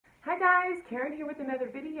guys, Karen here with another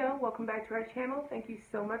video. Welcome back to our channel. Thank you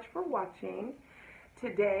so much for watching.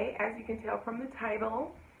 Today, as you can tell from the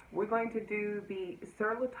title, we're going to do the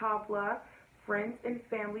Sur La Table Friends and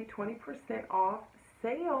Family 20% off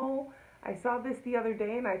sale. I saw this the other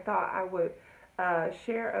day and I thought I would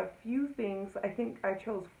share a few things. I think I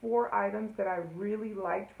chose 4 items that I really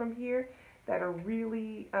liked from here that are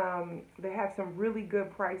really, they have some really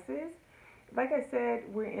good prices. Like I said,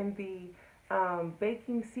 we're in the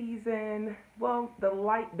baking season, well, the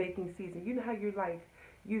light baking season. You know how you're like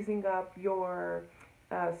using up your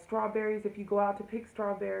strawberries. If you go out to pick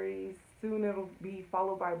strawberries, soon it'll be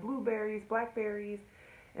followed by blueberries, blackberries.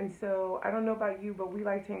 And so I don't know about you, but we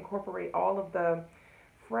like to incorporate all of the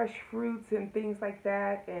fresh fruits and things like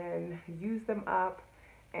that and use them up.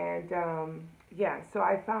 And yeah, so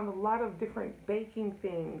I found a lot of different baking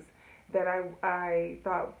things that I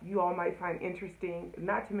thought you all might find interesting,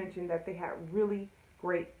 not to mention that they had really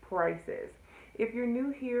great prices. If you're new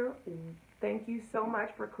here, thank you so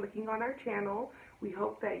much for clicking on our channel. We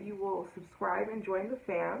hope that you will subscribe and join the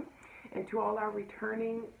fam. And to all our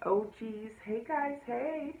returning OGs, hey guys,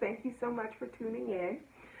 hey, thank you so much for tuning in.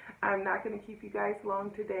 I'm not going to keep you guys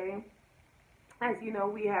long today. As you know,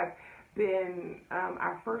 we have been,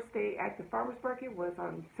 our first day at the farmer's market was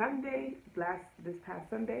on Sunday, this past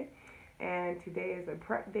Sunday. And today is a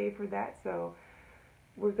prep day for that, so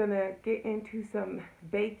we're gonna get into some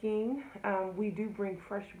baking. We do bring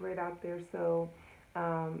fresh bread out there, so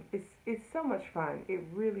it's so much fun. It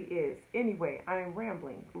really is. Anyway, I'm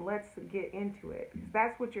rambling. Let's get into it.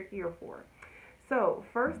 That's what you're here for. So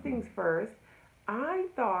first things first, I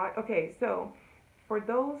thought, okay, so for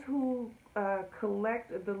those who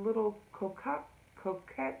collect the little coquettes,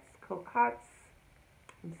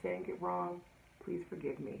 I'm saying it wrong, please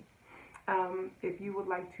forgive me. If you would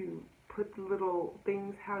like to put the little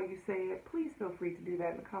things how you say it, please feel free to do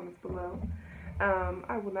that in the comments below.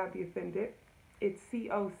 I will not be offended. It's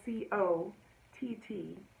Cocottes.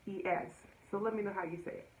 So let me know how you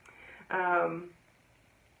say it.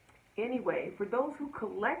 Anyway, for those who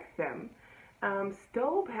collect them,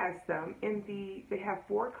 Stove has them in they have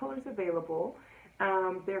 4 colors available.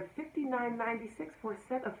 They're $59.96 for a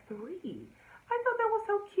set of 3. I thought that was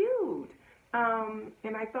so cute.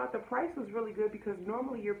 And I thought the price was really good because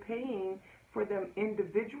normally you're paying for them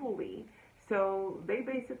individually. So they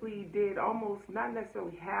basically did almost, not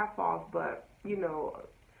necessarily half off, but, you know,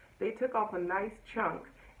 they took off a nice chunk.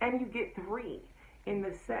 And you get 3 in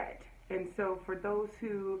the set. And so for those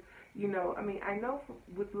who, you know, I mean, I know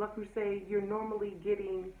with Le Creuset, you're normally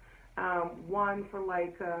getting 1 for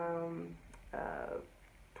like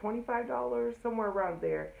 $25, somewhere around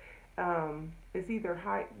there. It's either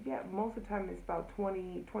high, yeah, most of the time it's about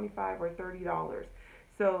 $20, $25 or $30.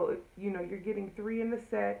 So, you know, you're getting 3 in the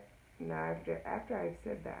set. Now, after I've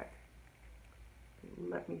said that,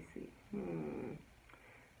 let me see.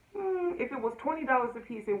 If it was $20 a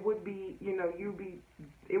piece, it would be, you know,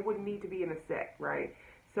 it would need to be in a set, right?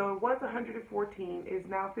 So it was $114, is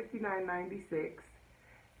now $59.96.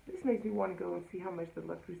 This makes me want to go and see how much the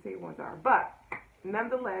Le Creuset ones are. But,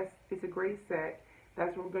 nonetheless, it's a great set.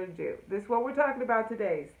 That's what we're going to do. This is what we're talking about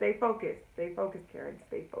today. Stay focused. Stay focused, Karen.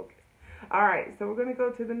 Stay focused. All right, so we're going to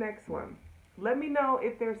go to the next one. Let me know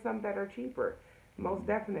if there's some that are cheaper. Most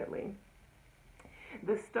definitely.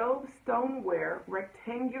 The Stove Stoneware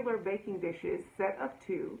Rectangular Baking Dishes, set of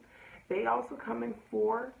 2. They also come in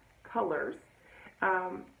 4 colors.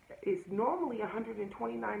 It's normally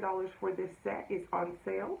 $129 for this set. It's on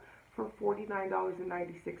sale for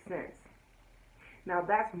 $49.96. Now,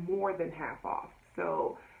 that's more than half off.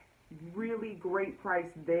 So really great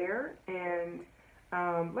price there. And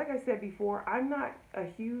like I said before, I'm not a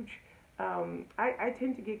huge, I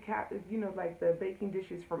tend to get, you know, like the baking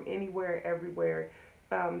dishes from anywhere, everywhere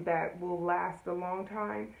that will last a long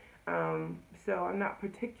time. So I'm not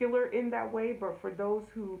particular in that way, but for those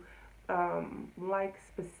who like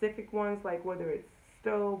specific ones, like whether it's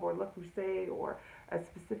Stove or Le Creuset or a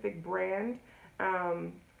specific brand,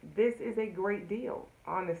 this is a great deal,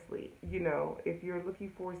 honestly, you know, if you're looking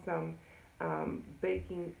for some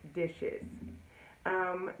baking dishes.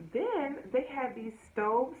 Then they have these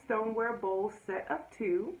Stove Stoneware Bowls, set of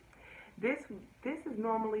 2. This is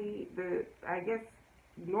normally, I guess,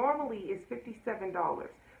 normally is $57,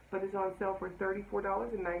 but it's on sale for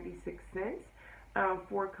 $34.96.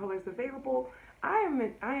 4 colors available. I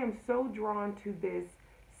am so drawn to this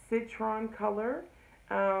citron color.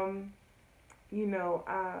 You know,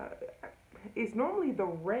 it's normally the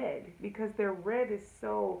red because their red is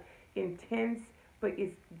so intense, but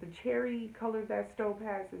it's the cherry color that Stove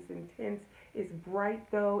has is intense. It's bright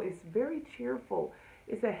though. It's very cheerful.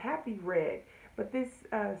 It's a happy red. But this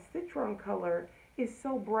citron color is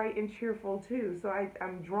so bright and cheerful too. So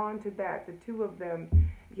I'm drawn to that. The two of them,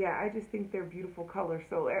 yeah, I just think they're beautiful colors.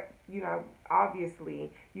 So, you know,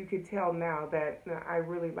 obviously you can tell now that I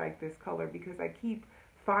really like this color because I keep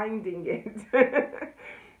finding it.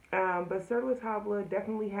 But Sur La Table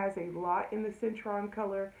definitely has a lot in the citron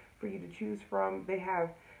color for you to choose from. They have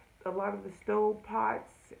a lot of the stove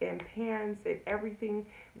pots and pans and everything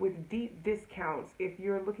with deep discounts if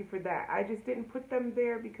you're looking for that. I just didn't put them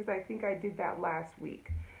there because I think I did that last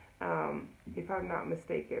week, if I'm not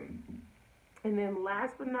mistaken. And then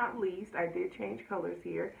last but not least, I did change colors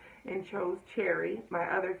here and chose cherry, my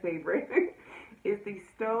other favorite. Is the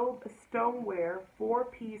Stoneware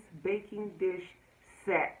 4-piece baking dish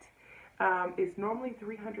set. It's normally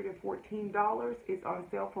 $314. It's on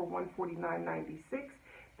sale for $149.96.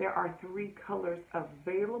 There are 3 colors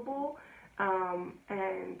available.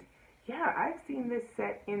 And yeah, I've seen this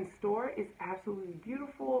set in store. It's absolutely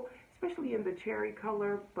beautiful, especially in the cherry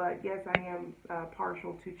color. But yes, I am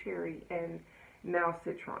partial to cherry and now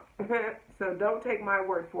citron. So don't take my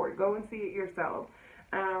word for it. Go and see it yourself.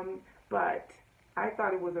 But I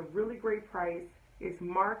thought it was a really great price. It's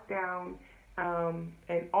marked down.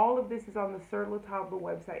 And all of this is on the Sur La Table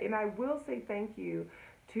website. And I will say thank you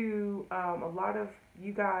to a lot of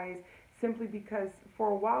you guys, simply because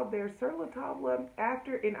for a while there, Sur La Table,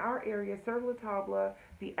 after in our area, Sur La Table,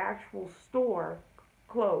 the actual store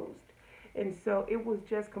closed. And so it was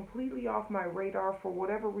just completely off my radar for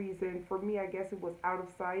whatever reason. For me, I guess it was out of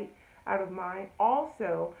sight, out of mind.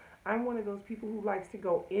 Also, I'm one of those people who likes to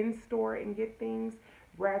go in store and get things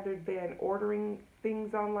rather than ordering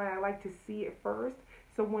things online. I like to see it first.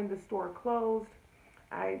 So when the store closed,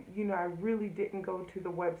 I really didn't go to the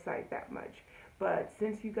website that much. But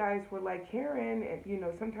since you guys were like, Karen,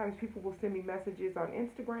 and sometimes people will send me messages on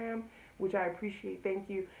Instagram, which I appreciate, thank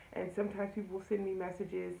you. And sometimes people will send me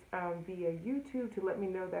messages via YouTube to let me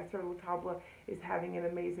know that Sur La Table is having an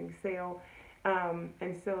amazing sale.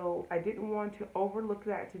 And so I didn't want to overlook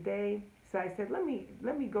that today. So I said, let me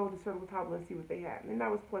go to Sur La Table and see what they have. And I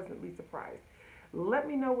was pleasantly surprised. Let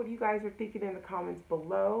me know what you guys are thinking in the comments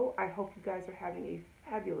below. I hope you guys are having a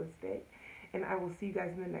fabulous day. And I will see you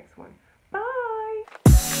guys in the next one. Bye!